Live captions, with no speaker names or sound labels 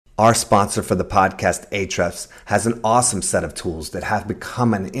Our sponsor for the podcast, Ahrefs, has an awesome set of tools that have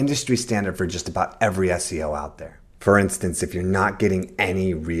become an industry standard for just about every SEO out there. For instance, if you're not getting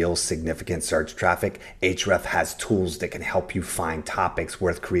any real significant search traffic, Ahrefs has tools that can help you find topics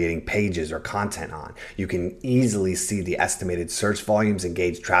worth creating pages or content on. You can easily see the estimated search volumes and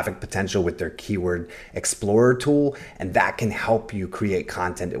gauge traffic potential with their Keyword Explorer tool, and that can help you create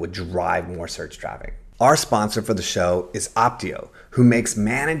content that would drive more search traffic. Our sponsor for the show is Optio, who makes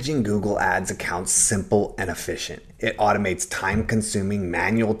managing Google Ads accounts simple and efficient. It automates time-consuming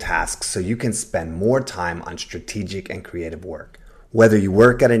manual tasks so you can spend more time on strategic and creative work. Whether you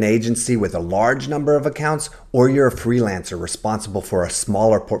work at an agency with a large number of accounts or you're a freelancer responsible for a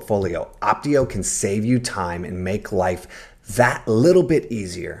smaller portfolio, Optio can save you time and make life that little bit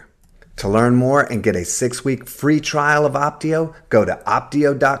easier. To learn more and get a 6-week free trial of Optio, go to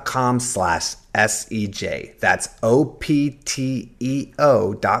optio.com/SEJ. That's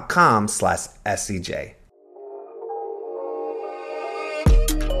OPTEO.com/SEJ.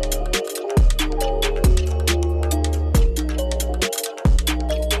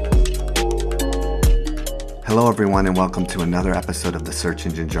 Hello everyone and welcome to another episode of the Search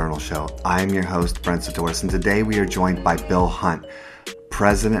Engine Journal Show. I am your host, Brent Satoris, and today we are joined by Bill Hunt,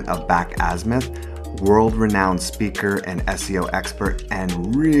 president of Back Azimuth, world-renowned speaker and SEO expert,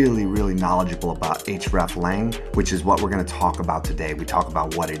 and really knowledgeable about Hreflang, which is what we're going to talk about today. We talk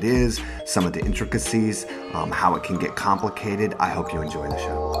about what it is, some of the intricacies, how it can get complicated. I hope you enjoy the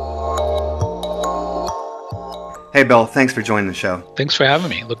show. Hey Bill, thanks for joining the show. Thanks for having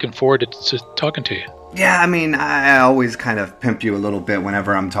me. Looking forward to talking to you. Yeah, I mean, I always kind of pimp you a little bit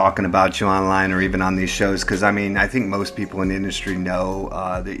whenever I'm talking about you online or even on these shows, because I mean, I think most people in the industry know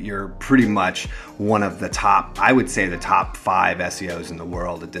that you're pretty much one of the top, I would say the top 5 SEOs in the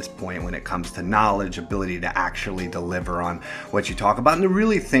world at this point when it comes to knowledge, ability to actually deliver on what you talk about and to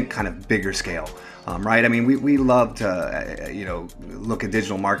really think kind of bigger scale. Right? I mean, we love to, look at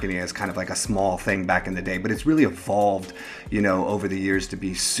digital marketing as kind of like a small thing back in the day, but it's really evolved, over the years to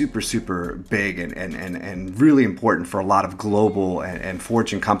be super big and really important for a lot of global and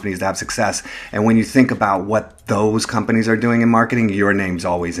Fortune companies to have success. And when you think about what those companies are doing in marketing, your name's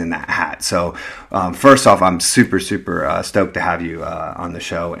always in that hat. So first off, I'm super stoked to have you on the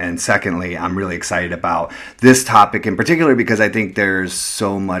show. And secondly, I'm really excited about this topic in particular because I think there's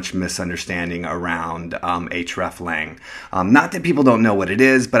so much misunderstanding around Hreflang. Not that people don't know what it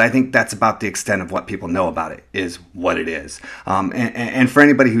is, but I think that's about the extent of what people know about it, is what it is. And for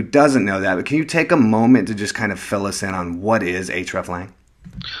anybody who doesn't know that, can you take a moment to just kind of fill us in on what is Hreflang?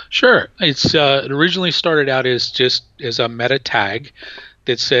 Sure. It originally started out as a meta tag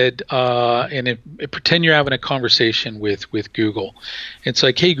that said, pretend you're having a conversation with Google. It's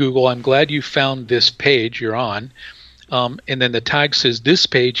like, hey, Google, I'm glad you found this page you're on. And then the tag says this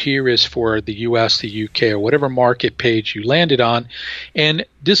page here is for the US, the UK, or whatever market page you landed on. And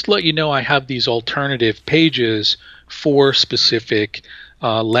just to let you know, I have these alternative pages for specific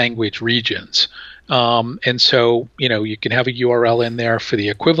language regions. And so, you can have a URL in there for the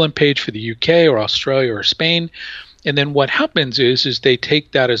equivalent page for the UK or Australia or Spain. And then what happens is they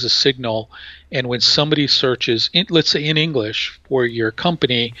take that as a signal. And when somebody searches, let's say in English for your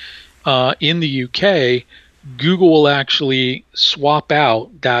company in the UK, Google will actually swap out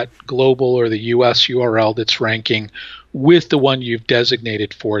that global or the US URL that's ranking with the one you've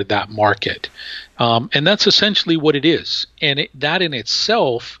designated for that market. And that's essentially what it is. And that in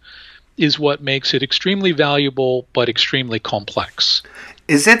itself is what makes it extremely valuable but extremely complex.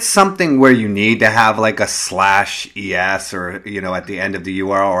 Is it something where you need to have like a /es or, at the end of the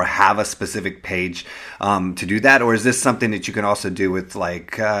URL or have a specific page to do that? Or is this something that you can also do with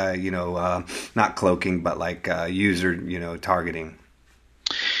like, not cloaking, but like user, targeting?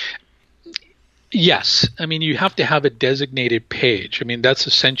 Yes. I mean, you have to have a designated page. I mean, that's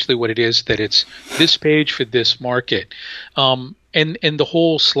essentially what it is, that it's this page for this market. And the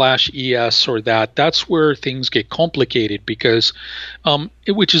whole /es or that's where things get complicated because,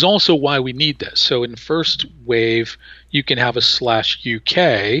 which is also why we need this. So in first wave, you can have a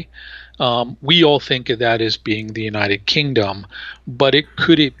 /UK. We all think of that as being the United Kingdom, but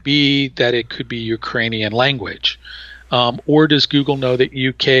could it be that it could be Ukrainian language? Or does Google know that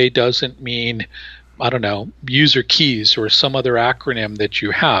UK doesn't mean, I don't know, user keys or some other acronym that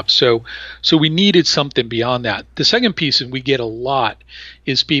you have? So we needed something beyond that. The second piece, and we get a lot,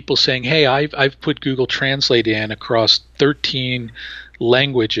 is people saying, hey, I've put Google Translate in across 13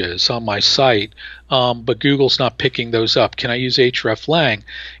 languages on my site, but Google's not picking those up. Can I use Hreflang?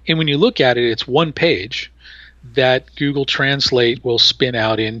 And when you look at it, it's one page that Google Translate will spin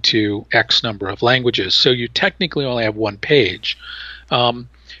out into X number of languages. So you technically only have one page.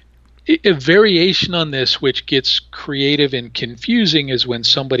 A variation on this, which gets creative and confusing, is when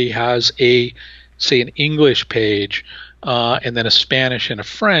somebody has say, an English page, and then a Spanish and a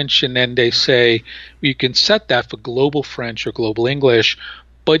French, and then they say you can set that for global French or global English,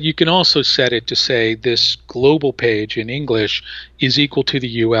 but you can also set it to say this global page in English is equal to the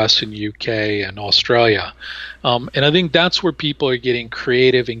US and UK and Australia. And I think that's where people are getting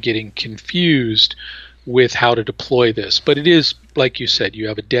creative and getting confused with how to deploy this. But it is, like you said, you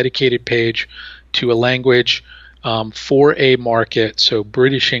have a dedicated page to a language, for a market. So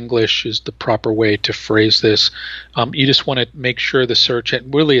British English is the proper way to phrase this. You just want to make sure the search,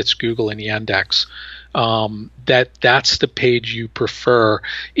 and really it's Google and Yandex, that's the page you prefer.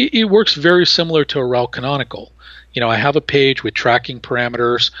 It works very similar to a rel canonical. I have a page with tracking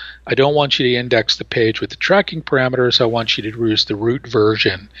parameters. I don't want you to index the page with the tracking parameters. I want you to use the root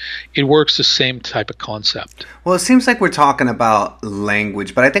version. It works the same type of concept. Well, it seems like we're talking about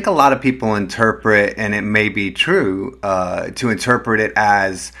language, but I think a lot of people interpret, and it may be true, to interpret it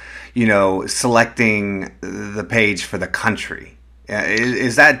as, selecting the page for the country.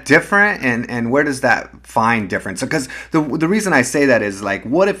 Is that different, and where does that find difference? Because the reason I say that is, like,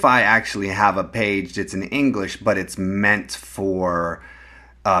 what if I actually have a page that's in English, but it's meant for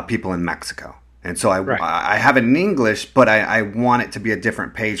people in Mexico? And so I have it in English, but I want it to be a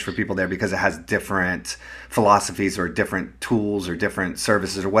different page for people there because it has different philosophies or different tools or different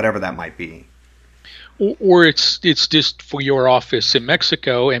services or whatever that might be. Or it's just for your office in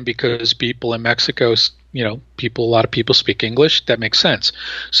Mexico, and because people in Mexico, a lot of people speak English, that makes sense.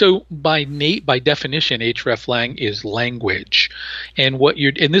 So by definition, Hreflang is language, and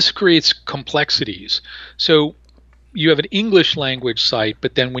this creates complexities. So you have an English language site,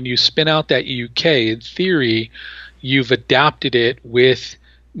 but then when you spin out that UK, in theory, you've adapted it with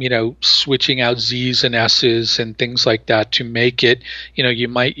switching out Z's and S's and things like that to make it, you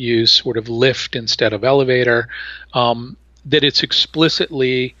might use sort of lift instead of elevator, that it's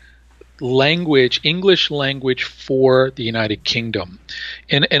explicitly English language for the United Kingdom.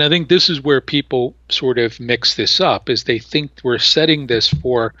 And I think this is where people sort of mix this up, is they think we're setting this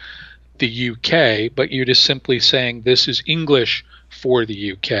for the UK, but you're just simply saying this is English for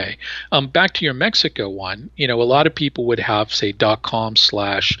the UK. Back to your Mexico one, a lot of people would have, say,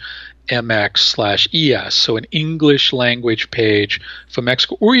 .com/mx/es, so an English language page for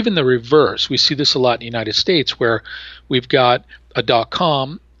Mexico, or even the reverse. We see this a lot in the United States, where we've got a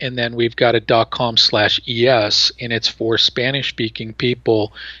 .com and then we've got a .com/es, and it's for Spanish-speaking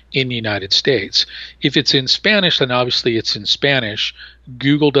people in the United States. If it's in Spanish, then obviously it's in Spanish.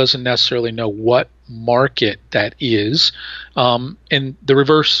 Google doesn't necessarily know what market that is. And the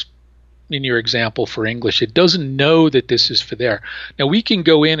reverse in your example for English, it doesn't know that this is for there. Now, we can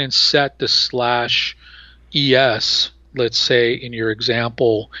go in and set the /es, let's say in your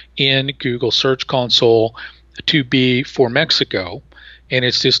example, in Google Search Console to be for Mexico. And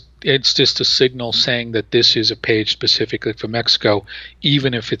it's just a signal saying that this is a page specifically for Mexico,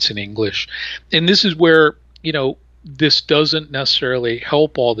 even if it's in English. And this is where, this doesn't necessarily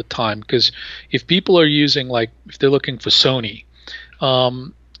help all the time, because if people are using, like, if they're looking for Sony,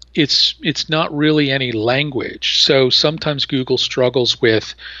 it's not really any language. So sometimes Google struggles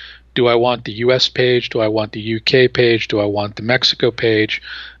with, do I want the US page? Do I want the UK page? Do I want the Mexico page?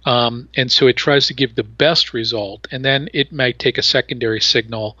 And so it tries to give the best result, and then it might take a secondary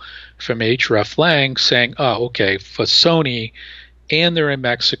signal from Hreflang saying, oh, okay, for Sony and they're in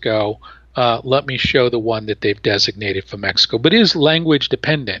Mexico, let me show the one that they've designated for Mexico. But it is language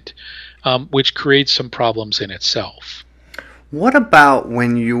dependent, which creates some problems in itself. What about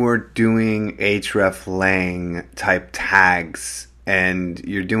when you were doing Hreflang type tags and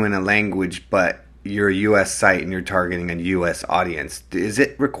you're doing a language, but you're a U.S. site and you're targeting a U.S. audience? Is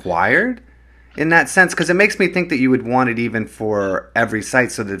it required in that sense? Because it makes me think that you would want it even for every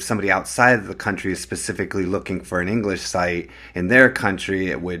site, so that if somebody outside of the country is specifically looking for an English site in their country,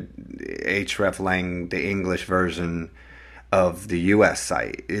 it would Hreflang the English version of the U.S.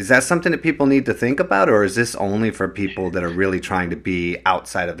 site. Is that something that people need to think about, or is this only for people that are really trying to be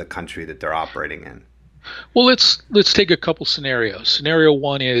outside of the country that they're operating in? Well, let's take a couple scenarios. Scenario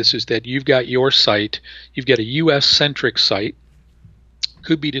one is that you've got your site, you've got a US-centric site,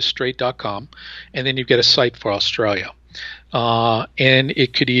 could be just straight.com, and then you've got a site for Australia, and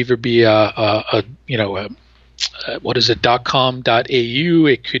it could either be .com.au,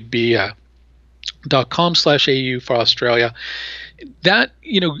 it could be a .com/au for Australia. That,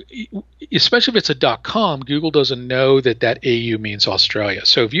 especially if it's a .com, Google doesn't know that AU means Australia.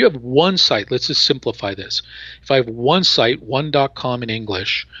 So if you have one site, let's just simplify this. If I have one site, one .com in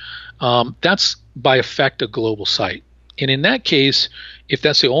English, that's by effect a global site. And in that case, if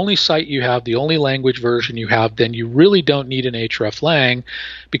that's the only site you have, the only language version you have, then you really don't need an hreflang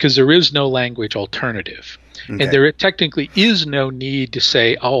because there is no language alternative. And Okay. there technically is no need to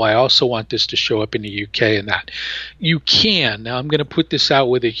say, oh, I also want this to show up in the UK and that. You can. Now, I'm going to put this out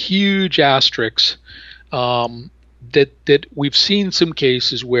with a huge asterisk that we've seen some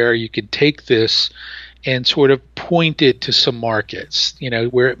cases where you can take this and sort of point it to some markets,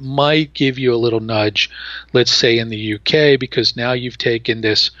 where it might give you a little nudge, let's say in the UK, because now you've taken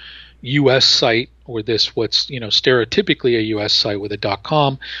this US site or this what's, stereotypically a US site with a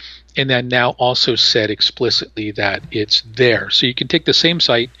 .com, and then now also said explicitly that it's there. So you can take the same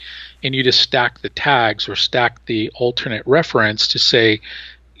site and you just stack the tags or stack the alternate reference to say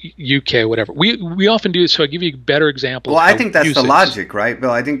UK, whatever. We often do it. So I'll give you a better example. Well, I think that's the logic, right,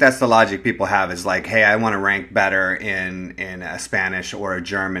 Bill? I think that's the logic people have is like, hey, I want to rank better in a Spanish or a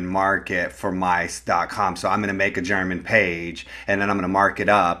German market for my .com, so I'm going to make a German page, and then I'm going to mark it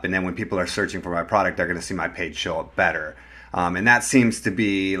up, and then when people are searching for my product, they're going to see my page show up better. And that seems to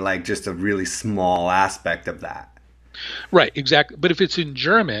be like just a really small aspect of that. Right, exactly. But if it's in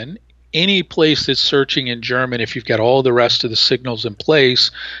German, any place that's searching in German, if you've got all the rest of the signals in place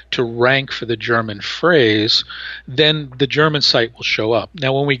to rank for the German phrase, then the German site will show up.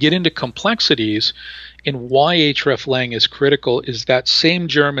 Now, when we get into complexities and why hreflang is critical is that same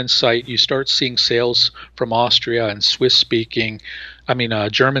German site, you start seeing sales from Austria and German-speaking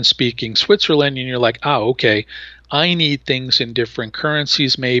Switzerland, and you're like, okay, I need things in different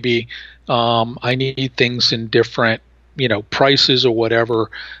currencies maybe. I need things in different prices or whatever.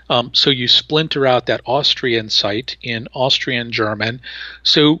 So you splinter out that Austrian site in Austrian German.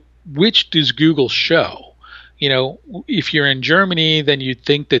 So which does Google show? If you're in Germany, then you'd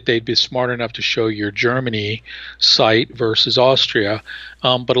think that they'd be smart enough to show your Germany site versus Austria.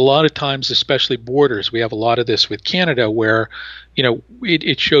 But a lot of times, especially borders, we have a lot of this with Canada where,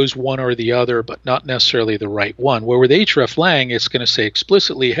 it shows one or the other, but not necessarily the right one. Where with hreflang, it's going to say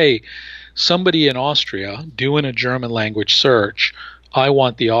explicitly, hey, somebody in Austria doing a German language search, I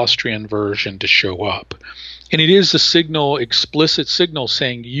want the Austrian version to show up. And it is a signal, explicit signal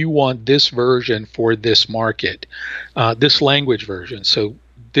saying you want this version for this market, this language version. So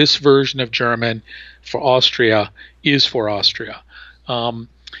this version of German for Austria is for Austria.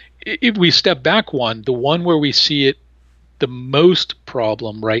 If we step back the one where we see it the most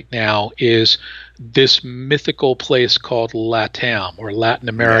problem right now is this mythical place called LATAM or Latin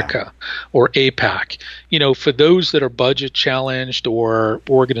America or APAC. For those that are budget challenged or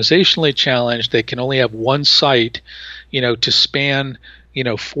organizationally challenged, they can only have one site, to span,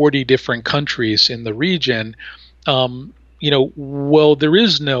 40 different countries in the region. Well, there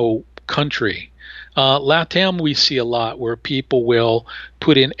is no country. LATAM we see a lot where people will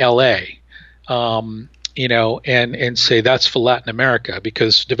put in LA. And say that's for Latin America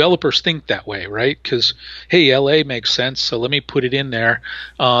because developers think that way, right? Because, hey, LA makes sense, so let me put it in there.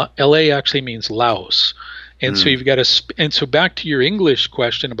 LA actually means Laos. And so you've got and so back to your English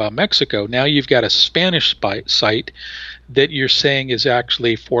question about Mexico, now you've got a Spanish site that you're saying is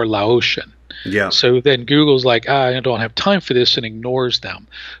actually for Laotian. Yeah. So then Google's like, I don't have time for this and ignores them.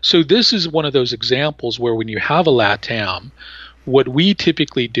 So this is one of those examples where when you have a LATAM, what we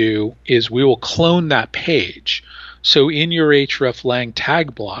typically do is we will clone that page. So in your hreflang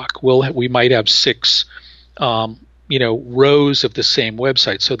tag block, we might have 6, rows of the same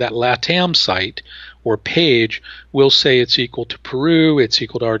website. So that LATAM site or page will say it's equal to Peru, it's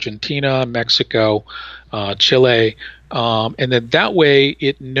equal to Argentina, Mexico, Chile, and then that way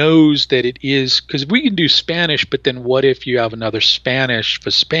it knows that it is, because we can do Spanish, but then what if you have another Spanish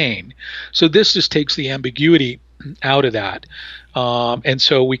for Spain? So this just takes the ambiguity out of that. And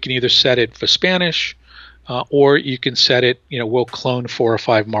so we can either set it for Spanish or you can set it, we'll clone 4 or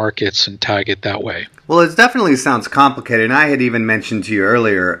 5 markets and tag it that way. Well, it definitely sounds complicated. And I had even mentioned to you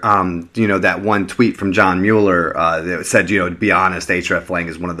earlier, that one tweet from John Mueller that said, to be honest, hreflang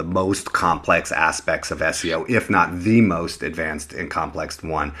is one of the most complex aspects of SEO, if not the most advanced and complex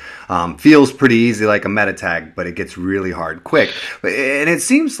one. Feels pretty easy like a meta tag, but it gets really hard quick. And it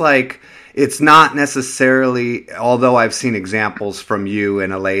seems like it's not necessarily, although I've seen examples from you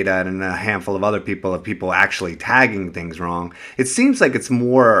and Aleda and a handful of other people of people actually tagging things wrong, it seems like it's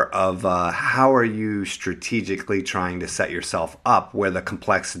more of how are you strategically trying to set yourself up where the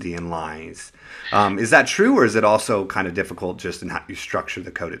complexity lies. Is that true, or is it also kind of difficult just in how you structure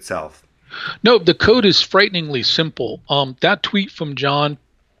the code itself? No, the code is frighteningly simple. That tweet from John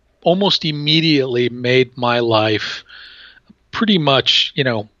almost immediately made my life pretty much,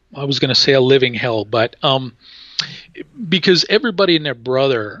 I was going to say a living hell, but because everybody and their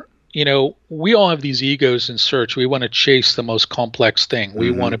brother, we all have these egos in search. We want to chase the most complex thing.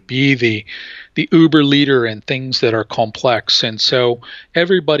 We want to be the Uber leader in things that are complex. And so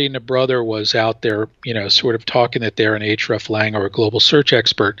everybody and a brother was out there, sort of talking that they're an Hreflang or a global search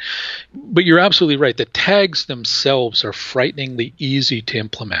expert. But you're absolutely right. The tags themselves are frighteningly easy to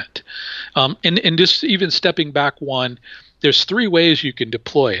implement. And just even stepping back one, there's three ways you can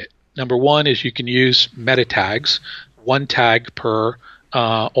deploy it. Number one is you can use meta tags, one tag per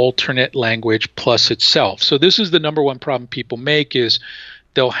alternate language plus itself. So this is the number one problem people make is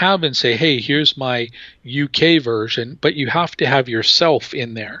they'll have and say, hey, here's my UK version, but you have to have yourself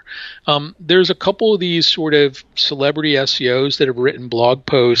in there. There's a couple of these sort of celebrity SEOs that have written blog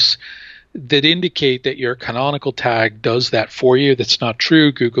posts that indicate that your canonical tag does that for you. That's not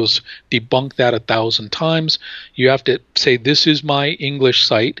true. Google's debunked that 1,000 times. You have to say, this is my English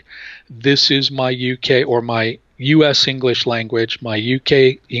site. This is my UK or my US English language, my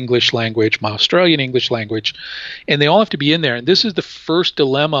UK English language, my Australian English language, and they all have to be in there. And this is the first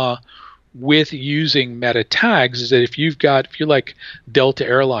dilemma with using meta tags is that if you're like Delta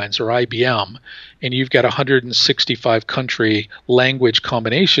Airlines or IBM and you've got 165 country language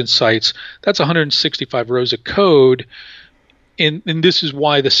combination sites, that's 165 rows of code. And this is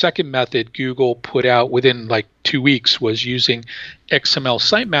why the second method Google put out within like 2 weeks was using XML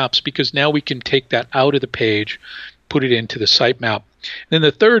sitemaps, because now we can take that out of the page, put it into the sitemap. Then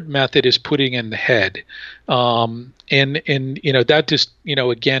the third method is putting in the head. And that just,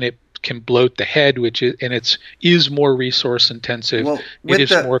 again, it can bloat the head, which is more resource intensive. Well, it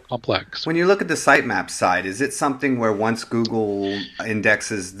is more complex. When you look at the sitemap side, is it something where once Google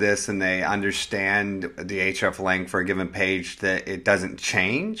indexes this and they understand the hreflang for a given page that it doesn't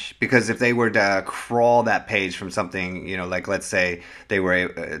change? Because if they were to crawl that page from something, like let's say they were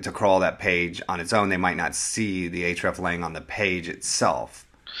to crawl that page on its own, they might not see the hreflang on the page itself.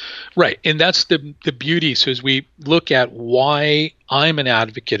 Right, and that's the beauty. So as we look at why I'm an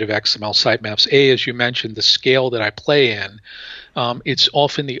advocate of XML sitemaps, as you mentioned, the scale that I play in, it's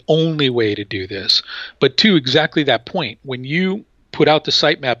often the only way to do this. But to exactly that point, when you put out the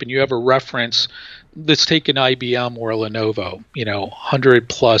sitemap and you have a reference, let's take an IBM or a Lenovo, 100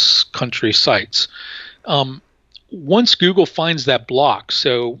 plus country sites. Once Google finds that block,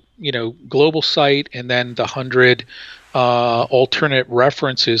 so global site and then the 100 alternate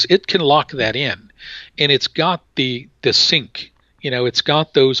references, it can lock that in, and it's got the sync. It's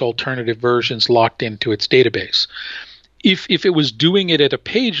got those alternative versions locked into its database. If it was doing it at a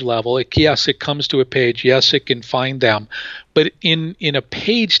page level, yes, it comes to a page. Yes, it can find them, but in a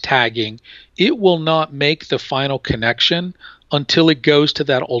page tagging, it will not make the final connection until it goes to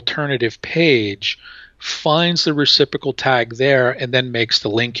that alternative page, finds the reciprocal tag there, and then makes the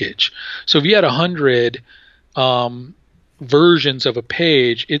linkage. So if you had 100 versions of a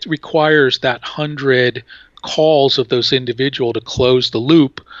page, it requires that 100 calls of those individual to close the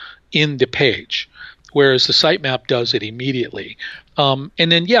loop in the page, whereas the sitemap does it immediately. And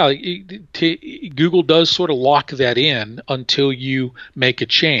then, Google does sort of lock that in until you make a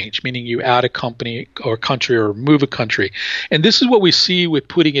change, meaning you add a company or country or remove a country. And this is what we see with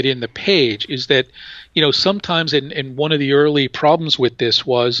putting it in the page is that, sometimes, and one of the early problems with this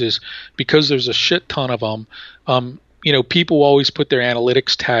is because there's a shit ton of them, people always put their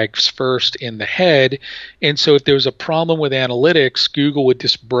analytics tags first in the head. And so if there was a problem with analytics, Google would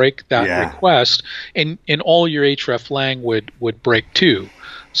just break that request, and all your hreflang would break too.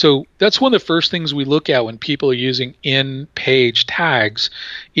 So that's one of the first things we look at when people are using in-page tags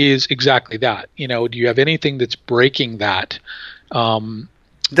is exactly that. Do you have anything that's breaking that?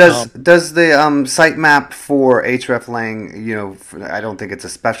 Does the sitemap for hreflang, I don't think it's a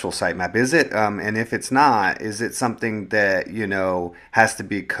special sitemap, is it? And if it's not, is it something that, has to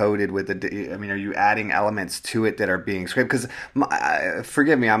be coded with are you adding elements to it that are being scraped? Because,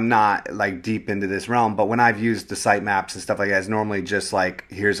 forgive me, I'm not like deep into this realm, but when I've used the sitemaps and stuff like that, it's normally just like,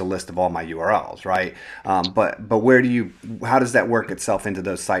 here's a list of all my URLs, right? But how does that work itself into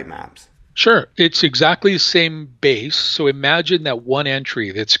those sitemaps? Sure. It's exactly the same base. So imagine that one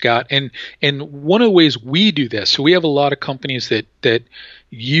entry that's got, and one of the ways we do this, so we have a lot of companies that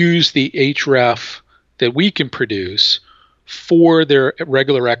use the href that we can produce for their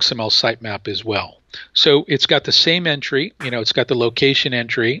regular XML sitemap as well. So it's got the same entry, it's got the location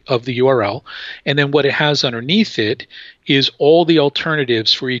entry of the URL, and then what it has underneath it is all the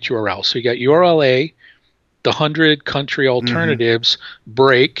alternatives for each URL. So you got URL A, the 100 country alternatives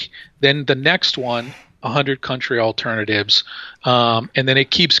break, then the next one, 100 country alternatives, and then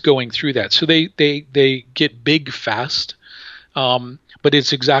it keeps going through that. So they get big fast, but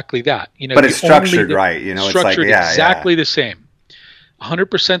it's exactly that. But it's structured right. Structured exactly the same.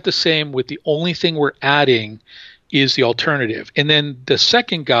 100% the same, with the only thing we're adding is the alternative. And then the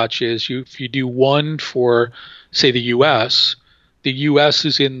second gotcha is if you do one for, say, the US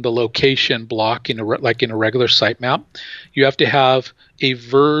is in the location block like in a regular sitemap. You have to have a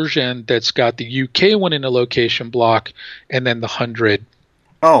version that's got the UK one in a location block and then the 100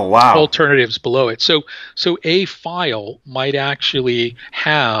 Oh, wow. alternatives below it. So a file might actually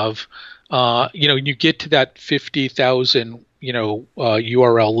have, you get to that 50,000,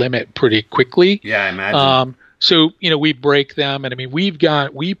 URL limit pretty quickly. Yeah, I imagine. So, we break them, and I mean, we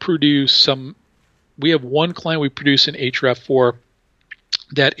have one client we produce an href for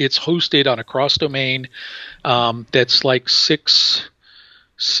that it's hosted on a cross domain, that's like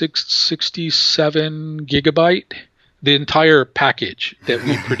 667 gigabyte, the entire package that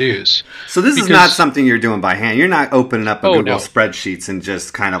we produce. So this is not something you're doing by hand. You're not opening up a Google no. spreadsheets and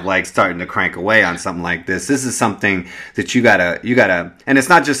just kind of like starting to crank away on something like this. This is something that you gotta, and it's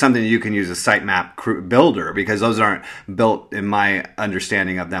not just something you can use a sitemap builder, because those aren't built, in my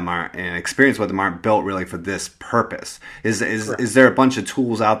understanding of them, and experience with them, aren't built really for this purpose. Is there a bunch of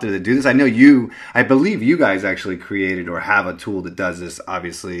tools out there that do this? I believe you guys actually created or have a tool that does this,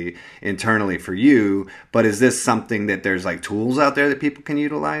 obviously internally for you, but is this something that there's like tools out there that people can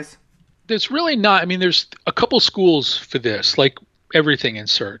utilize? There's really not. I mean, there's a couple schools for this, like everything in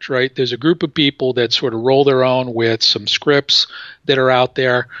search, right? There's a group of people that sort of roll their own with some scripts that are out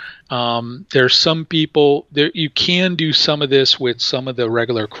there. There's some people there, you can do some of this with some of the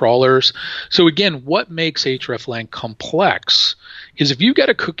regular crawlers. So again, what makes Hreflang complex is if you've got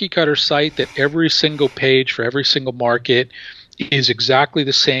a cookie cutter site that every single page for every single market is exactly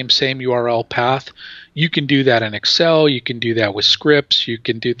the same URL path, you can do that in Excel. You can do that with scripts.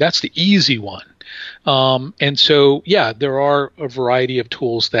 That's the easy one. And so, yeah, there are a variety of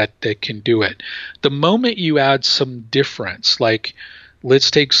tools that can do it. The moment you add some difference, like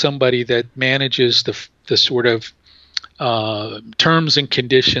let's take somebody that manages the sort of terms and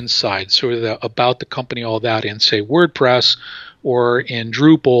conditions side, sort of about the company, all that in, say, WordPress or in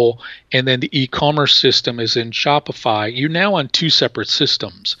Drupal, and then the e-commerce system is in Shopify, you're now on two separate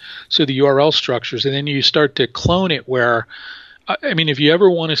systems. So the URL structures, and then you start to clone it where, I mean, if you ever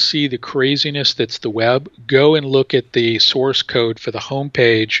want to see the craziness that's the web, go and look at the source code for the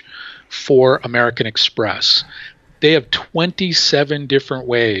homepage for American Express. They have 27 different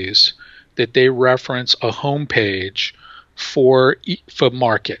ways that they reference a homepage for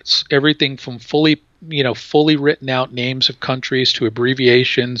markets. Everything from fully written out names of countries to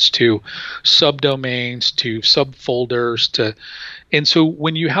abbreviations to subdomains to subfolders and so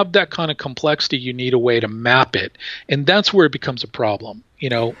when you have that kind of complexity, you need a way to map it, and that's where it becomes a problem.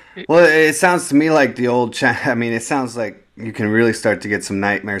 Well, it sounds to me like the old it sounds like you can really start to get some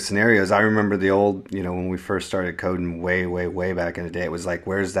nightmare scenarios. I remember the old, when we first started coding way back in the day, it was like,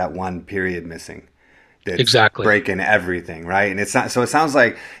 where's that one period missing? That's exactly breaking everything, right? And it's not, so it sounds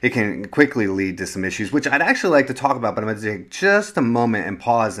like it can quickly lead to some issues, which I'd actually like to talk about, but I'm going to take just a moment and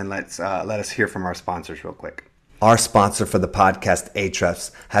pause and let us hear from our sponsors real quick. Our sponsor for the podcast, Ahrefs,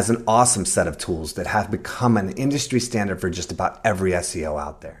 has an awesome set of tools that have become an industry standard for just about every SEO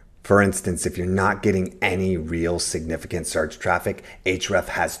out there. For instance, if you're not getting any real significant search traffic, Ahrefs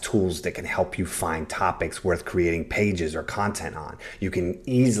has tools that can help you find topics worth creating pages or content on. You can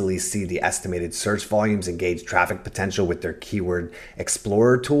easily see the estimated search volumes and gauge traffic potential with their Keyword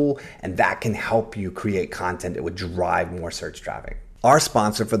Explorer tool, and that can help you create content that would drive more search traffic. Our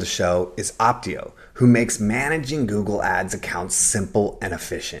sponsor for the show is Optio, who makes managing Google Ads accounts simple and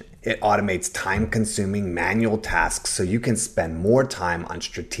efficient. It automates time-consuming manual tasks so you can spend more time on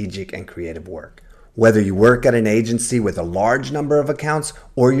strategic and creative work. Whether you work at an agency with a large number of accounts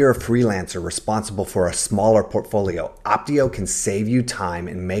or you're a freelancer responsible for a smaller portfolio, Optio can save you time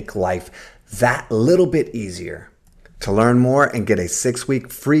and make life that little bit easier. To learn more and get a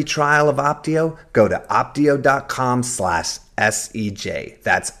 6-week free trial of Optio, go to optio.com/SEJ.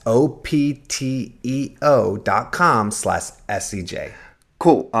 That's opteo.com/SEJ.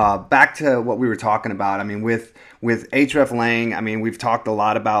 Cool. Back to what we were talking about. I mean, with Hreflang, I mean, we've talked a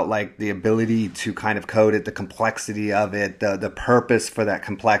lot about like the ability to kind of code it, the complexity of it, the purpose for that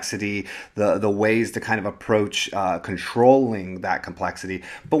complexity, the ways to kind of approach controlling that complexity.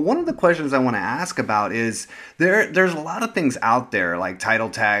 But one of the questions I want to ask about is there's a lot of things out there like title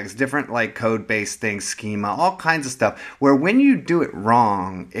tags, different like code-based things, schema, all kinds of stuff where when you do it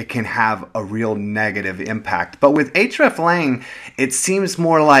wrong, it can have a real negative impact. But with Hreflang, it seems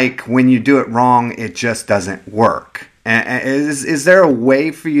more like when you do it wrong, it just doesn't work. And is there a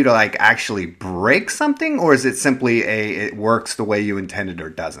way for you to like actually break something, or is it simply it works the way you intended or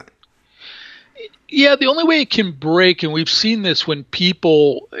doesn't? Yeah, the only way it can break, and we've seen this when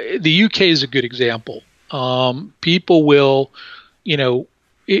people, the UK is a good example. People will, you know,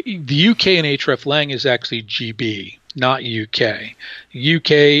 the UK and Hreflang is actually GB, not UK.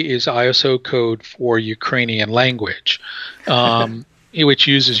 UK is ISO code for Ukrainian language, which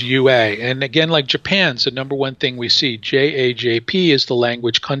uses UA. And again, like Japan's the number one thing we see. JAJP is the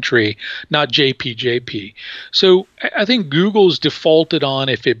language country, not JPJP. So I think Google's defaulted on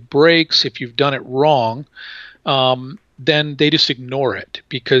if it breaks, if you've done it wrong, then they just ignore it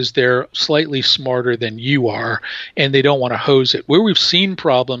because they're slightly smarter than you are and they don't want to hose it. Where we've seen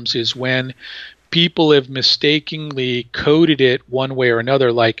problems is when people have mistakenly coded it one way or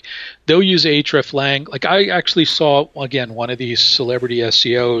another. Like they'll use hreflang. Like I actually saw, again, one of these celebrity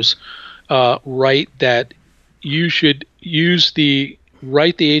SEOs write that you should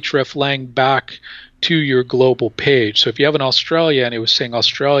write the hreflang back to your global page. So if you have an Australia and it was saying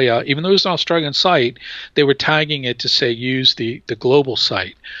Australia, even though it was an Australian site, they were tagging it to say use the global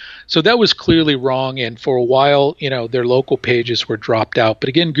site. So that was clearly wrong. And for a while, their local pages were dropped out. But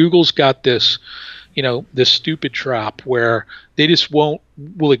again, Google's got this, this stupid trap where they just will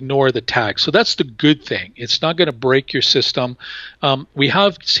ignore the tag. So that's the good thing. It's not going to break your system. We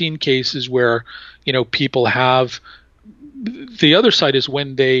have seen cases where, people have. The other side is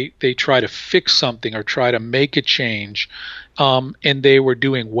when they try to fix something or try to make a change, and they were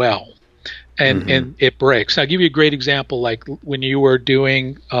doing well, and it breaks. I'll give you a great example, like when you were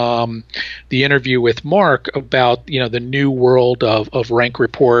doing the interview with Mark about the new world of rank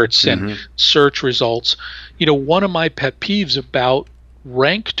reports and search results. One of my pet peeves about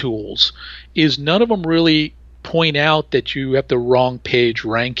rank tools is none of them really point out that you have the wrong page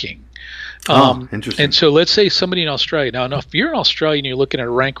ranking. Interesting. And so let's say somebody in Australia. Now, if you're in Australia and you're looking at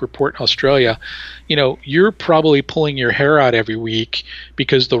a rank report in Australia, you're probably pulling your hair out every week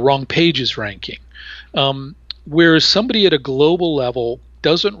because the wrong page is ranking. Whereas somebody at a global level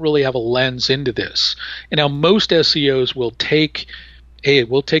doesn't really have a lens into this. And now most SEOs will take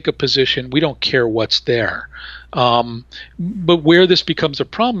a position. We don't care what's there. But where this becomes a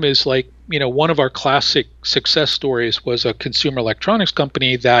problem is like, one of our classic success stories was a consumer electronics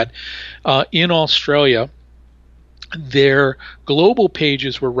company that in Australia, their global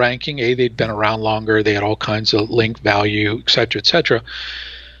pages were ranking. They'd been around longer. They had all kinds of link value, et cetera, et cetera.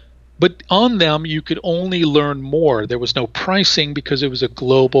 But on them, you could only learn more. There was no pricing because it was a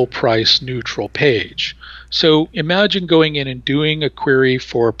global price neutral page. So imagine going in and doing a query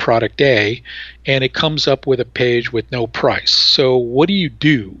for product A, and it comes up with a page with no price. So what do?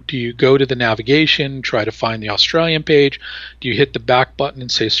 Do you go to the navigation, try to find the Australian page? Do you hit the back button and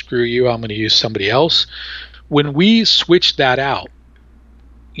say, screw you, I'm going to use somebody else? When we switched that out,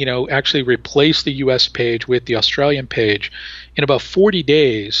 actually replace the US page with the Australian page, in about 40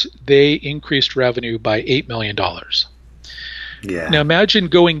 days, they increased revenue by $8 million. Yeah. Now imagine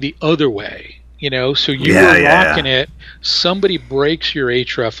going the other way, so you were rocking it, somebody breaks your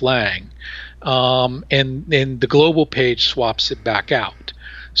hreflang, and then the global page swaps it back out.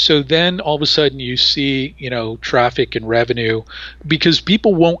 So then all of a sudden you see, traffic and revenue, because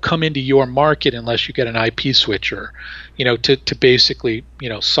people won't come into your market unless you get an IP switcher, to basically,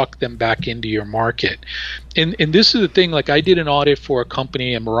 suck them back into your market. And this is the thing, like I did an audit for a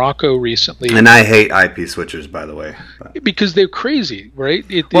company in Morocco recently. And I hate IP switchers, by the way. Because they're crazy, right?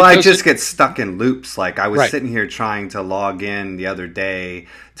 I just get stuck in loops. Like I was sitting here trying to log in the other day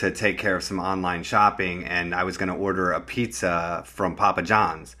to take care of some online shopping, and I was going to order a pizza from Papa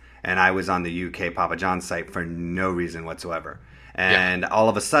John's, and I was on the UK Papa John's site for no reason whatsoever. And all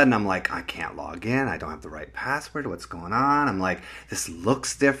of a sudden, I'm like, I can't log in. I don't have the right password. What's going on? I'm like, this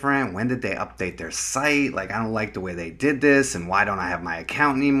looks different. When did they update their site? Like, I don't like the way they did this. And why don't I have my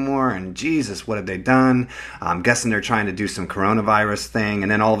account anymore? And Jesus, what have they done? I'm guessing they're trying to do some coronavirus thing. And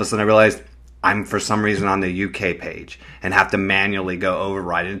then all of a sudden I realized I'm for some reason on the UK page and have to manually go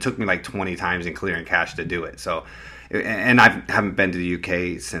override it. It took me like 20 times in clearing cache to do it. So, and I haven't been to the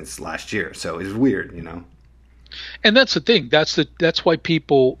UK since last year. So it's weird, And that's the thing. That's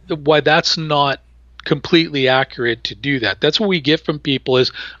why that's not completely accurate to do that. That's what we get from people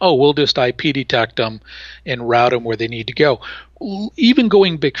is, we'll just IP detect them and route them where they need to go. Even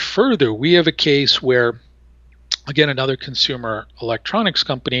going big further, we have a case where, again, another consumer electronics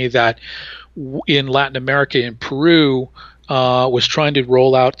company that in Latin America, in Peru, was trying to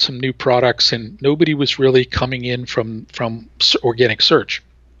roll out some new products, and nobody was really coming in from organic search.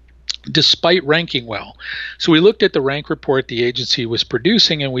 despite ranking well. So we looked at the rank report the agency was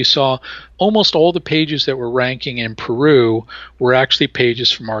producing, and we saw almost all the pages that were ranking in Peru were actually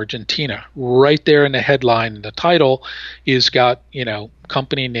pages from Argentina. Right there in the headline, and the title is got,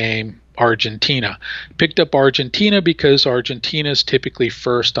 company name Argentina. Picked up Argentina because Argentina is typically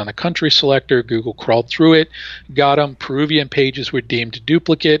first on a country selector. Google crawled through it, got them. Peruvian pages were deemed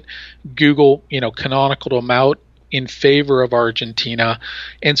duplicate. Google, canonicaled them out in favor of Argentina.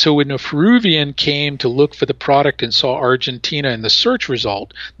 And so when a Peruvian came to look for the product and saw Argentina in the search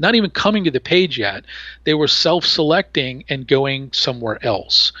result, not even coming to the page yet, they were self-selecting and going somewhere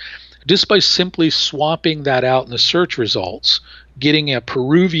else. Just by simply swapping that out in the search results, getting a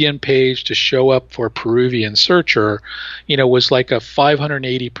Peruvian page to show up for a Peruvian searcher, was like a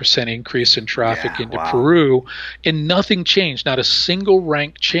 580% increase in traffic into Peru, and nothing changed. Not a single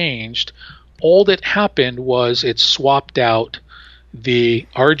rank changed. All that happened was it swapped out the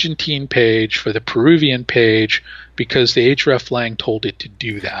Argentine page for the Peruvian page because the Hreflang told it to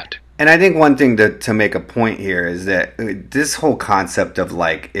do that. And I think one thing to make a point here is that this whole concept of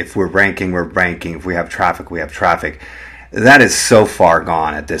like, if we're ranking, we're ranking. If we have traffic, we have traffic. That is so far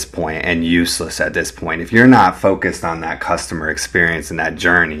gone at this point and useless at this point. If you're not focused on that customer experience and that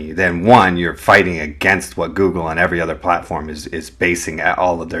journey, then one, you're fighting against what Google and every other platform is basing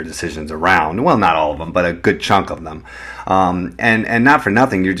all of their decisions around. Well, not all of them, but a good chunk of them. And not for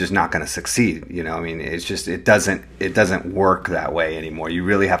nothing, you're just not going to succeed. It's just, it doesn't work that way anymore. You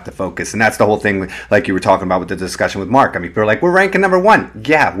really have to focus. And that's the whole thing, like you were talking about with the discussion with Mark. People are like, we're ranking number one.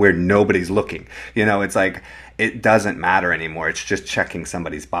 Yeah, where nobody's looking. It's like, it doesn't matter anymore. It's just checking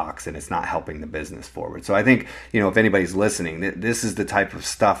somebody's box, and it's not helping the business forward. So I think, if anybody's listening, this is the type of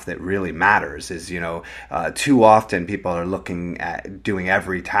stuff that really matters. Is, too often people are looking at doing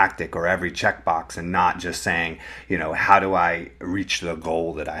every tactic or every checkbox and not just saying, how do I reach the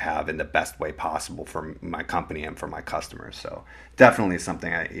goal that I have in the best way possible for my company and for my customers. So definitely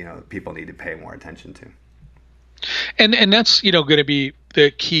something people need to pay more attention to. And that's going to be the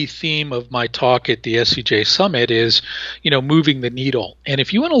key theme of my talk at the SCJ Summit is moving the needle. And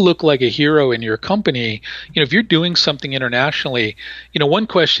if you want to look like a hero in your company, if you're doing something internationally, one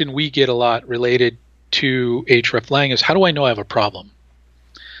question we get a lot related to Hreflang is, how do I know I have a problem?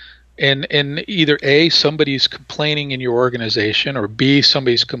 And either A, somebody's complaining in your organization, or B,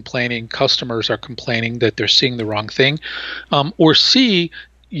 somebody's complaining, customers are complaining that they're seeing the wrong thing, or C,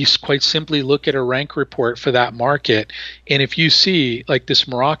 you quite simply look at a rank report for that market, and if you see, like this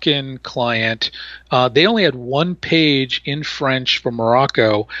Moroccan client, they only had one page in French for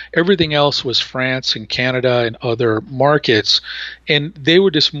Morocco. Everything else was France and Canada and other markets, and they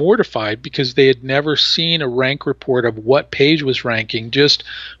were just mortified because they had never seen a rank report of what page was ranking. Just,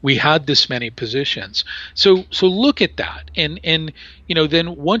 we had this many positions. So look at that, and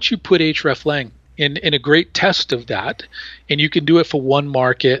then once you put Hreflang in a great test of that, and you can do it for one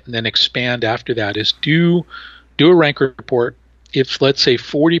market and then expand after that, is do a rank report. If, let's say,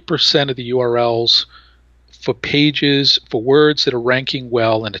 40% of the URLs for pages, for words that are ranking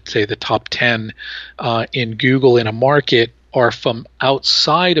well, and let's say the top 10 in Google in a market are from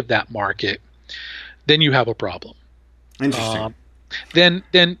outside of that market, then you have a problem. Interesting. Then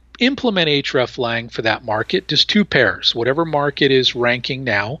implement Hreflang for that market. Just two pairs, whatever market is ranking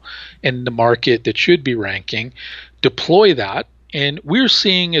now and the market that should be ranking, deploy that. And we're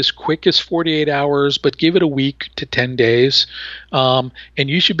seeing as quick as 48 hours, but give it a week to 10 days. And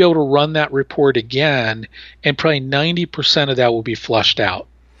you should be able to run that report again, and probably 90% of that will be flushed out.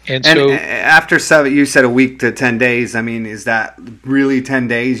 And so after you said a week to 10 days, is that really 10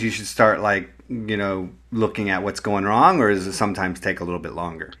 days? You should start looking at what's going wrong, or does it sometimes take a little bit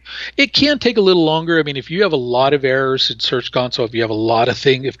longer? It can take a little longer. if you have a lot of errors in Search Console, if you have a lot of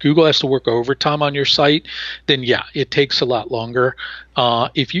things, if Google has to work overtime on your site, then yeah, it takes a lot longer.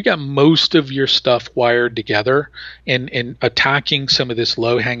 If you got most of your stuff wired together and attacking some of this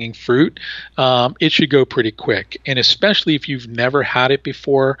low-hanging fruit, it should go pretty quick. And especially if you've never had it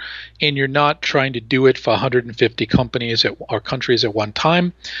before and you're not trying to do it for 150 companies or countries at one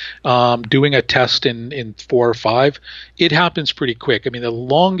time, doing a test in 4 or 5, it happens pretty quick. The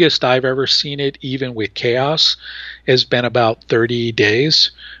longest I've ever seen it, even with chaos, has been about 30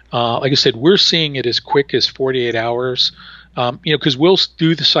 days. Like I said, we're seeing it as quick as 48 hours. Because we'll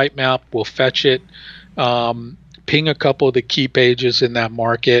do the sitemap, we'll fetch it, ping a couple of the key pages in that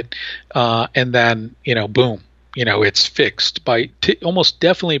market, and then, boom, it's fixed by almost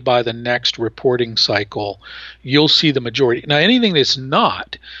definitely by the next reporting cycle. You'll see the majority. Now, anything that's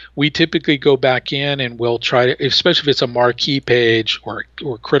not, we typically go back in and we'll try to, especially if it's a marquee page or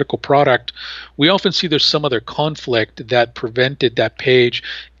critical product, we often see there's some other conflict that prevented that page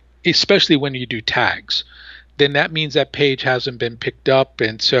especially when you do tags, then that means that page hasn't been picked up.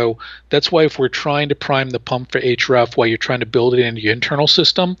 And so that's why if we're trying to prime the pump for Href while you're trying to build it into your internal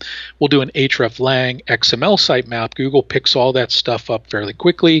system, we'll do an Hreflang XML sitemap. Google picks all that stuff up fairly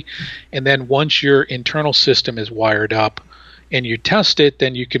quickly. And then once your internal system is wired up and you test it,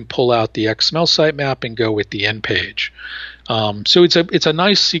 then you can pull out the XML sitemap and go with the end page. So it's a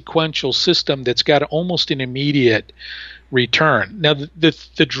nice sequential system that's got almost an immediate return. Now,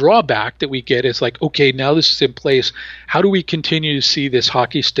 the drawback that we get is like, okay, now this is in place. How do we continue to see this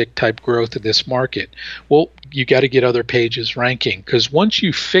hockey stick type growth in this market? Well, you got to get other pages ranking, because once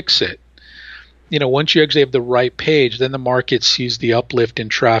you fix it, once you actually have the right page, then the market sees the uplift in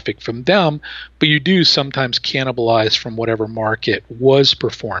traffic from them, but you do sometimes cannibalize from whatever market was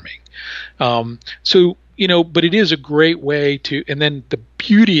performing. But it is a great way to, and then the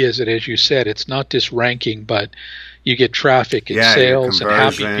beauty is that, as you said, it's not just ranking, but you get traffic and sales and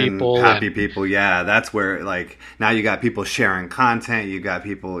happy people. Yeah, that's where, like, now you got people sharing content. You got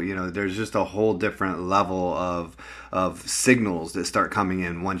people, there's just a whole different level of signals that start coming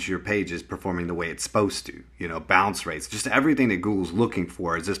in once your page is performing the way it's supposed to. Bounce rates, just everything that Google's looking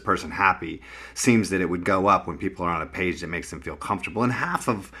for. Is this person happy? Seems that it would go up when people are on a page that makes them feel comfortable. And half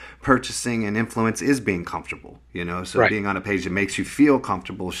of purchasing and influence is being comfortable. So right. Being on a page that makes you feel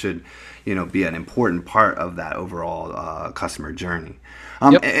comfortable should, be an important part of that overall customer journey.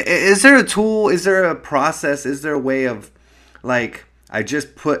 Yep. Is there a tool? Is there a process? Is there a way of, like, I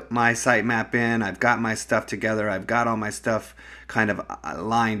just put my sitemap in, I've got my stuff together, I've got all my stuff kind of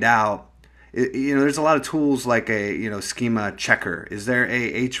lined out. There's a lot of tools like a, schema checker. Is there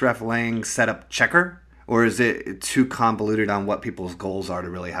a Hreflang setup checker? Or is it too convoluted on what people's goals are to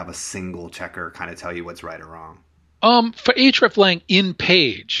really have a single checker kind of tell you what's right or wrong? For Hreflang in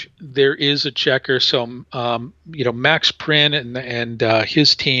page, there is a checker. So, Max Prin and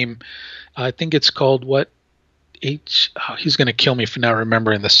his team, I think it's called what? He's going to kill me for not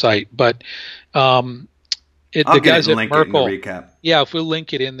remembering the site, but the guys at Merkle, yeah, if we'll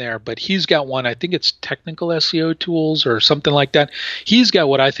link it in there, but he's got one, I think it's Technical SEO Tools or something like that. He's got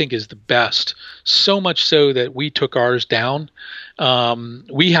what I think is the best, so much so that we took ours down.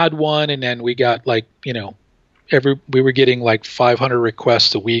 We had one, and then we got we were getting like 500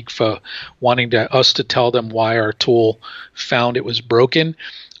 requests a week for wanting us to tell them why our tool found it was broken.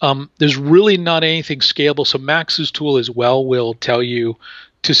 There's really not anything scalable. So Max's tool as well will tell you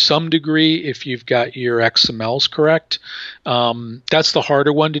to some degree if you've got your XMLs correct. That's the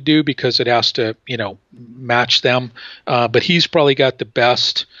harder one to do because it has to, match them. But he's probably got the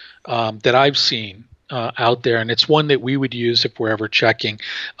best that I've seen out there, and it's one that we would use if we're ever checking.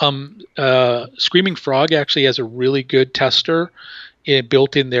 Screaming Frog actually has a really good tester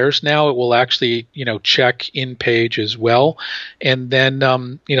built in theirs now. It will actually, check in page as well. And then,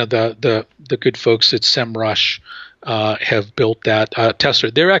 the good folks at SEMrush have built that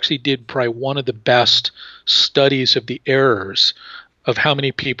tester. They actually did probably one of the best studies of the errors of how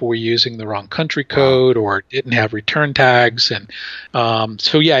many people were using the wrong country code or didn't have return tags. And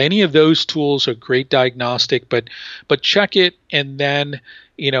any of those tools are great diagnostic, but check it and then,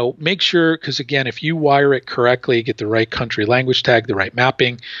 make sure, because again, if you wire it correctly, get the right country language tag, the right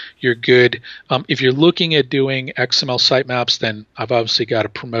mapping, you're good. If you're looking at doing XML sitemaps, then I've obviously got to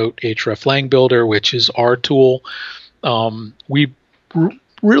promote Hreflang Builder, which is our tool. We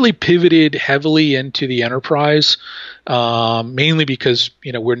really pivoted heavily into the enterprise, mainly because,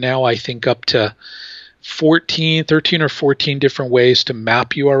 we're now, I think, up to 13 or 14 different ways to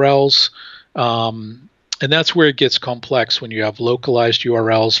map URLs. And that's where it gets complex when you have localized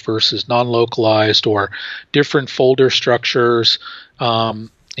URLs versus non-localized or different folder structures.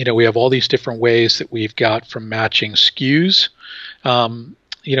 We have all these different ways that we've got from matching SKUs.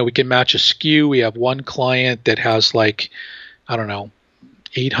 We can match a SKU. We have one client that has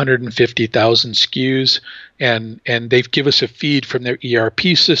 850,000 SKUs, and they've give us a feed from their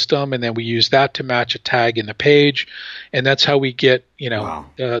ERP system, and then we use that to match a tag in the page, and that's how we get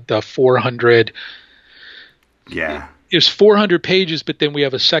the 400. Yeah. There's 400 pages, but then we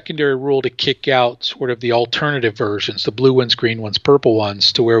have a secondary rule to kick out sort of the alternative versions, the blue ones, green ones, purple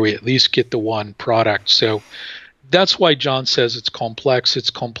ones, to where we at least get the one product. So that's why John says it's complex. It's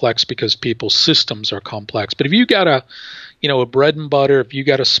complex because people's systems are complex. But if you got a bread and butter, if you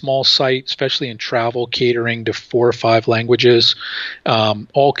got a small site, especially in travel, catering to 4 or 5 languages,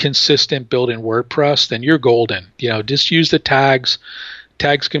 all consistent, built in WordPress, then you're golden. Just use the tags.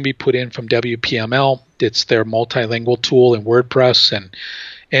 Tags can be put in from WPML. It's their multilingual tool in WordPress,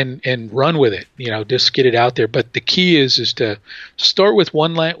 and run with it. Just get it out there. But the key is to start with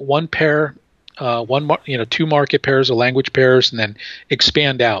one pair two market pairs or language pairs, and then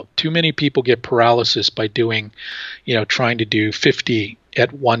expand out. Too many people get paralysis by doing, trying to do 50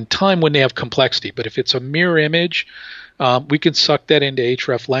 at one time when they have complexity. But if it's a mirror image, we can suck that into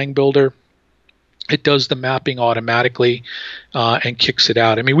Hreflang Builder. It does the mapping automatically and kicks it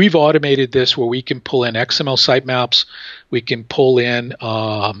out. I mean, we've automated this where we can pull in XML sitemaps. We can pull in,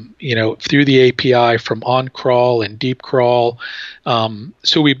 through the API from on-crawl and deep crawl.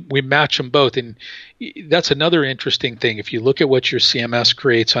 So we match them both. And that's another interesting thing. If you look at what your CMS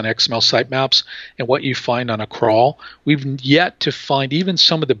creates on XML sitemaps and what you find on a crawl, we've yet to find even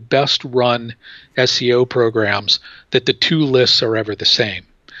some of the best run SEO programs that the two lists are ever the same.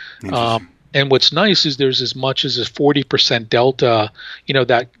 And what's nice is there's as much as a 40% delta,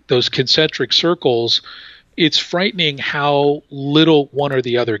 that those concentric circles. It's frightening how little one or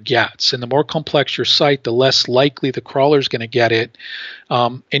the other gets. And the more complex your site, the less likely the crawler is going to get it.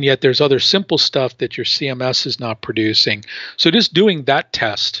 And yet there's other simple stuff that your CMS is not producing. So just doing that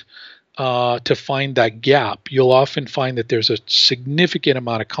test to find that gap, you'll often find that there's a significant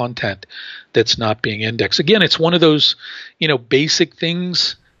amount of content that's not being indexed. Again, it's one of those, basic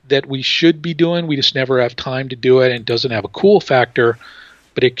things that we should be doing. We just never have time to do it, and it doesn't have a cool factor,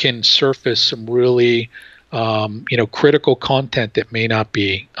 but it can surface some really critical content that may not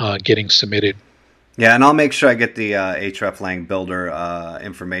be getting submitted. Yeah, and I'll make sure I get the Hreflang Builder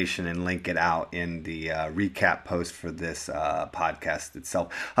information and link it out in the recap post for this podcast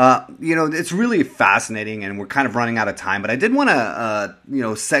itself. It's really fascinating, and we're kind of running out of time, but I did want to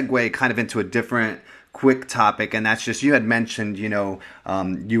segue kind of into a different quick topic, and that's just, you had mentioned,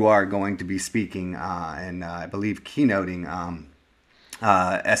 you are going to be speaking and I believe keynoting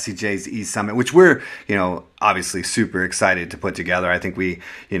SCJ's eSummit, which we're, obviously super excited to put together. I think we,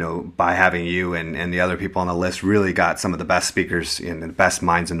 by having you and the other people on the list, really got some of the best speakers and the best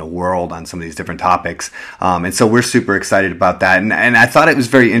minds in the world on some of these different topics. And so we're super excited about that. And I thought it was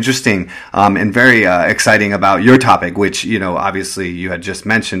very interesting and very exciting about your topic, which, obviously you had just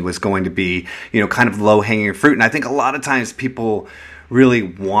mentioned was going to be, kind of low hanging fruit. And I think a lot of times people really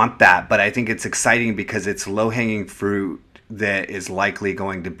want that, but I think it's exciting because it's low hanging fruit that is likely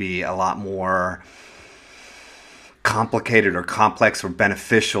going to be a lot more complicated or complex or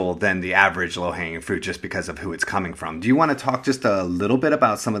beneficial than the average low-hanging fruit, just because of who it's coming from. Do you want to talk just a little bit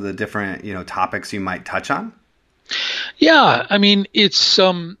about some of the different, topics you might touch on? Yeah, I mean, it's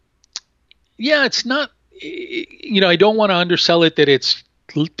it's not, I don't want to undersell it that it's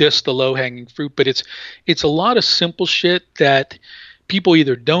just the low-hanging fruit, but it's a lot of simple shit that people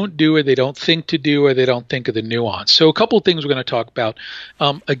either don't do or they don't think to do or they don't think of the nuance. So a couple of things we're going to talk about.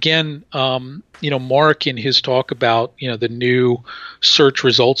 Mark in his talk about, the new search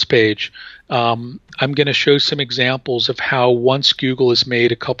results page, I'm going to show some examples of how once Google has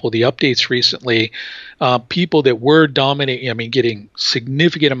made a couple of the updates recently, people that were dominating, getting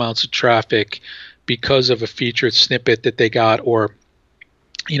significant amounts of traffic because of a featured snippet that they got, or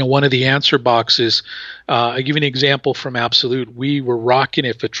one of the answer boxes, I'll give you an example from Absolute. We were rocking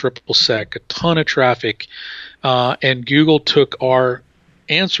it for triple sec, a ton of traffic, and Google took our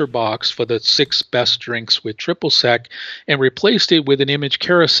answer box for the 6 best drinks with triple sec and replaced it with an image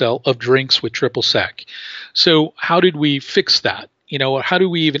carousel of drinks with triple sec. So how did we fix that? How do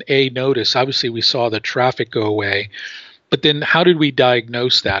we even notice? Obviously, we saw the traffic go away, but then how did we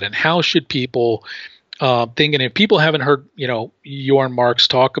diagnose that? And how should people thinking, if people haven't heard, you and Mark's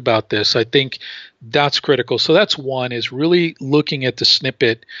talk about this, I think that's critical. So that's one, is really looking at the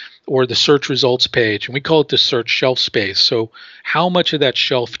snippet or the search results page, and we call it the search shelf space. So how much of that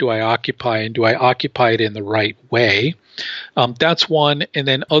shelf do I occupy, and do I occupy it in the right way? That's one. And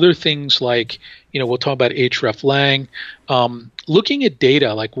then other things like, we'll talk about Hreflang, looking at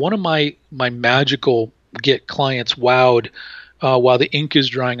data. Like one of my magical get clients wowed while the ink is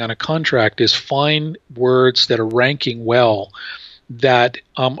drying on a contract is find words that are ranking well that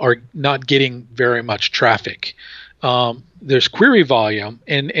are not getting very much traffic. There's query volume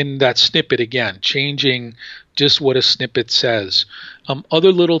and that snippet, again, changing just what a snippet says.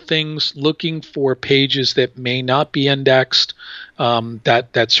 Other little things, looking for pages that may not be indexed,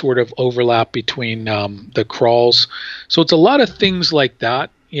 that sort of overlap between the crawls. So it's a lot of things like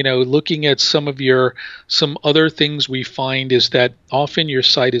that. Looking at some other things we find is that often your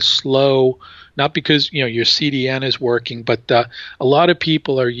site is slow, not because, your CDN is working, but a lot of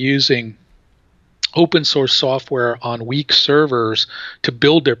people are using open source software on weak servers to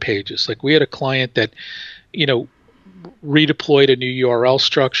build their pages. Like we had a client that, redeployed a new URL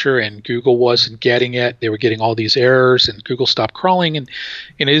structure and Google wasn't getting it. They were getting all these errors and Google stopped crawling. And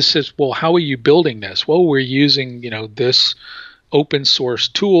it says, well, how are you building this? Well, we're using, this open source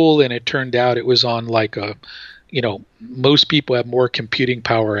tool, and it turned out it was on like a, most people have more computing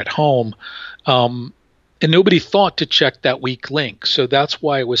power at home. And nobody thought to check that weak link. So that's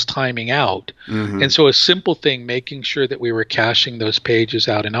why it was timing out. Mm-hmm. And so a simple thing, making sure that we were caching those pages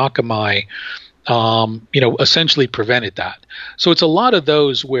out in Akamai, essentially prevented that. So it's a lot of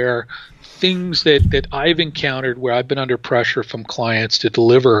those where things that I've encountered where I've been under pressure from clients to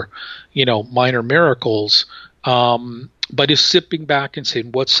deliver, minor miracles, but is sipping back and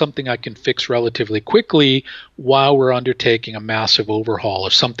saying, what's something I can fix relatively quickly while we're undertaking a massive overhaul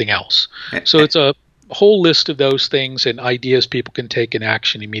of something else? So it's a whole list of those things and ideas people can take in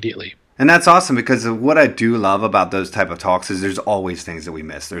action immediately. And that's awesome, because what I do love about those type of talks is there's always things that we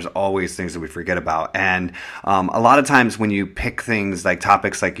miss. There's always things that we forget about. And a lot of times when you pick things like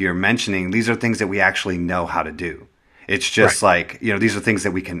topics like you're mentioning, these are things that we actually know how to do. It's just like, these are things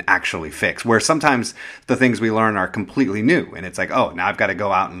that we can actually fix, where sometimes the things we learn are completely new. And it's like, oh, now I've got to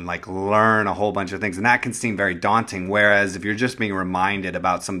go out and like learn a whole bunch of things. And that can seem very daunting. Whereas if you're just being reminded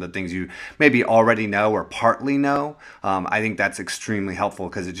about some of the things you maybe already know or partly know, I think that's extremely helpful,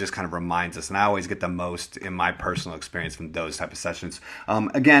 because it just kind of reminds us. And I always get the most in my personal experience from those type of sessions.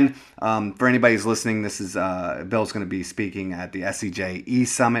 Again, for anybody who's listening, this is Bill's going to be speaking at the SEJ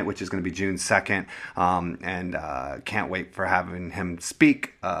Summit, which is going to be June 2nd. And can't wait for having him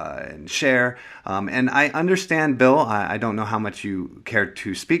speak and share. And I understand, Bill, I don't know how much you care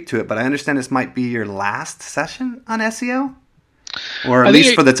to speak to it, but I understand this might be your last session on SEO, or at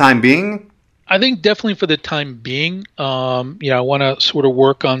least for the time being. I think definitely for the time being. I want to sort of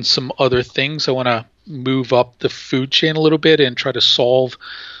work on some other things. I want to move up the food chain a little bit and try to solve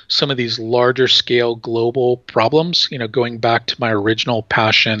some of these larger scale global problems, going back to my original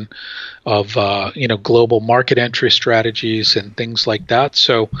passion of, global market entry strategies and things like that.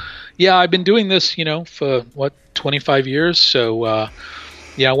 So, yeah, I've been doing this, for 25 years. So, I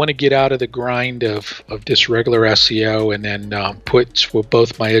want to get out of the grind of just regular SEO and then put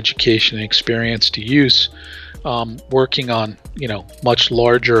both my education and experience to use, working on, much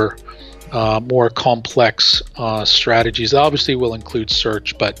larger, more complex strategies. Obviously, will include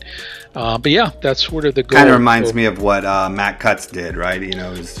search, but yeah, that's sort of the goal. Kind of reminds me of what Matt Cutts did, right? It's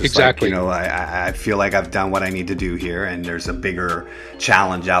just exactly. Like, I feel like I've done what I need to do here, and there's a bigger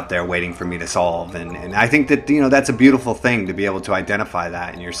challenge out there waiting for me to solve. And I think that that's a beautiful thing, to be able to identify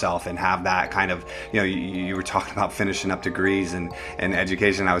that in yourself and have that kind of you were talking about finishing up degrees and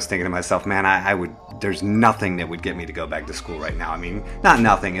education. I was thinking to myself, man, I would. There's nothing that would get me to go back to school right now. I mean, not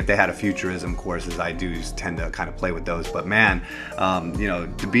nothing. If they had a futurism courses, I do tend to kind of play with those. But man,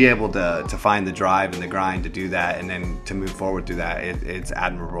 to be able to find the drive and the grind to do that, and then to move forward through that, it's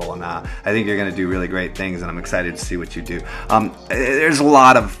admirable. And I think you're going to do really great things, and I'm excited to see what you do. There's a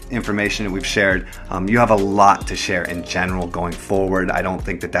lot of information that we've shared. You have a lot to share in general going forward. I don't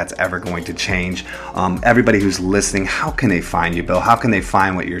think that that's ever going to change. Everybody who's listening, how can they find you, Bill? How can they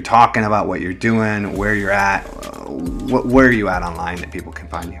find what you're talking about, what you're doing, where you're at? Where are you at online that people can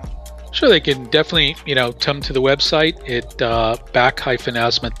find you? Sure, they can definitely, come to the website at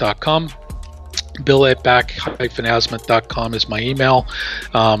back-azimuth.com. Bill at back-azimuth.com is my email.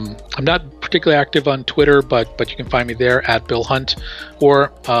 I'm not particularly active on Twitter, but you can find me there at Bill Hunt,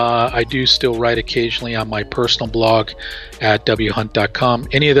 or I do still write occasionally on my personal blog at whunt.com.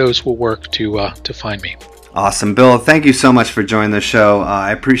 Any of those will work to find me. Awesome. Bill, thank you so much for joining the show.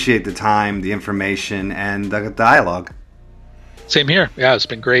 I appreciate the time, the information, and the dialogue. Same here. Yeah, it's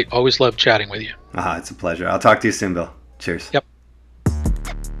been great. Always love chatting with you. It's a pleasure. I'll talk to you soon, Bill. Cheers. Yep.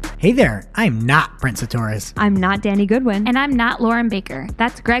 Hey there, I'm not Prince Torres. I'm not Danny Goodwin. And I'm not Lauren Baker.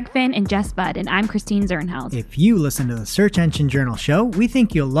 That's Greg Finn and Jess Budd, and I'm Christine Zernheld. If you listen to the Search Engine Journal show, we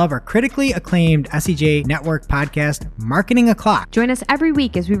think you'll love our critically acclaimed SEJ Network podcast, Marketing O'Clock. Join us every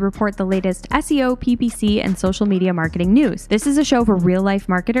week as we report the latest SEO, PPC, and social media marketing news. This is a show for real-life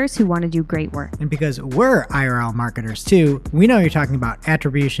marketers who want to do great work. And because we're IRL marketers too, we know you're talking about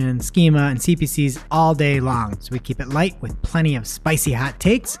attribution, schema, and CPCs all day long. So we keep it light with plenty of spicy hot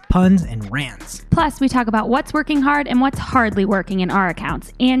takes, puns, and rants. Plus, we talk about what's working hard and what's hardly working in our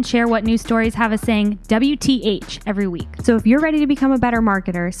accounts, and share what news stories have us saying WTH every week. So if you're ready to become a better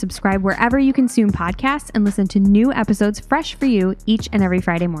marketer, subscribe wherever you consume podcasts and listen to new episodes fresh for you each and every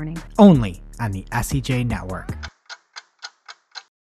Friday morning. Only on the SEJ Network.